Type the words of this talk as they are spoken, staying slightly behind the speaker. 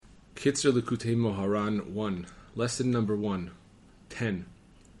Kitzur Likutey Moharan 1. Lesson number 1. 10.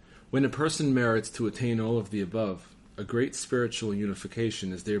 When a person merits to attain all of the above, a great spiritual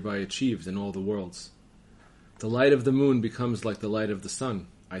unification is thereby achieved in all the worlds. The light of the moon becomes like the light of the sun,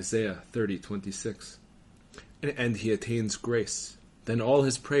 Isaiah 30:26. And he attains grace. Then all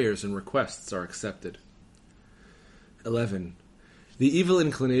his prayers and requests are accepted. 11. The evil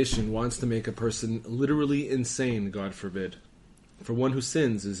inclination wants to make a person literally insane, God forbid. For one who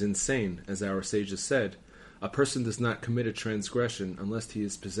sins is insane, as our sages said. A person does not commit a transgression unless he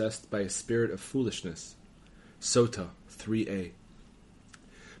is possessed by a spirit of foolishness. Sota 3a.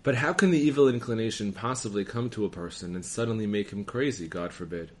 But how can the evil inclination possibly come to a person and suddenly make him crazy, God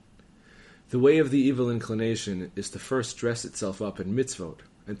forbid? The way of the evil inclination is to first dress itself up in mitzvot,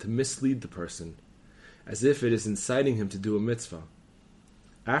 and to mislead the person, as if it is inciting him to do a mitzvah.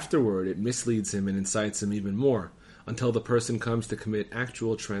 Afterward, it misleads him and incites him even more, until the person comes to commit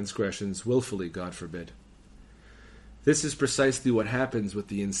actual transgressions willfully, God forbid. This is precisely what happens with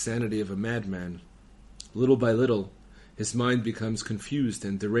the insanity of a madman. Little by little, his mind becomes confused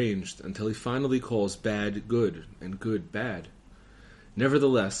and deranged until he finally calls bad good and good bad.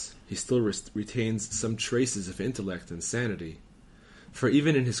 Nevertheless, he still retains some traces of intellect and sanity. For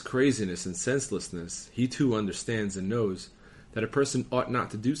even in his craziness and senselessness, he too understands and knows that a person ought not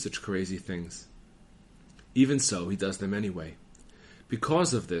to do such crazy things. Even so, he does them anyway.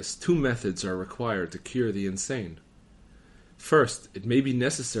 Because of this, two methods are required to cure the insane. First, it may be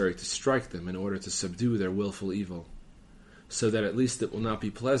necessary to strike them in order to subdue their willful evil, so that at least it will not be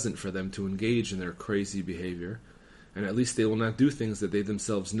pleasant for them to engage in their crazy behavior, and at least they will not do things that they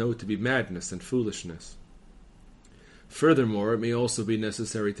themselves know to be madness and foolishness. Furthermore, it may also be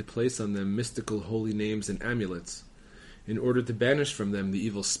necessary to place on them mystical holy names and amulets, in order to banish from them the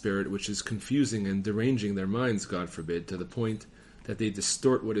evil spirit which is confusing and deranging their minds, God forbid, to the point that they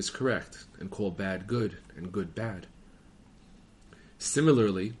distort what is correct and call bad good and good bad.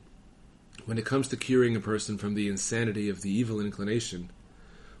 Similarly, when it comes to curing a person from the insanity of the evil inclination,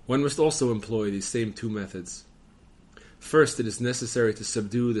 one must also employ these same two methods. First, it is necessary to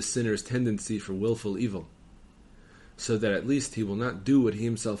subdue the sinner's tendency for willful evil, so that at least he will not do what he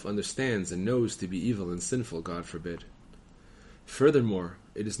himself understands and knows to be evil and sinful, God forbid. Furthermore,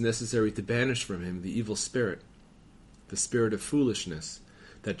 it is necessary to banish from him the evil spirit, the spirit of foolishness,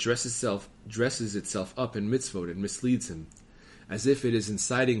 that dresses itself up in mitzvot and misleads him, as if it is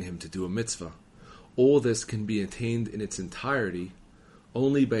inciting him to do a mitzvah. All this can be attained in its entirety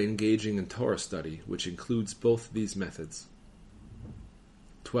only by engaging in Torah study, which includes both these methods.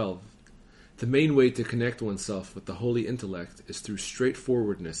 12. The main way to connect oneself with the holy intellect is through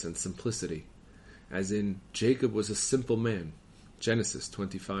straightforwardness and simplicity, as in, Jacob was a simple man, Genesis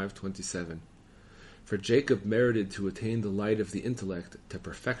 25:27. For Jacob merited to attain the light of the intellect to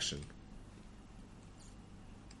perfection,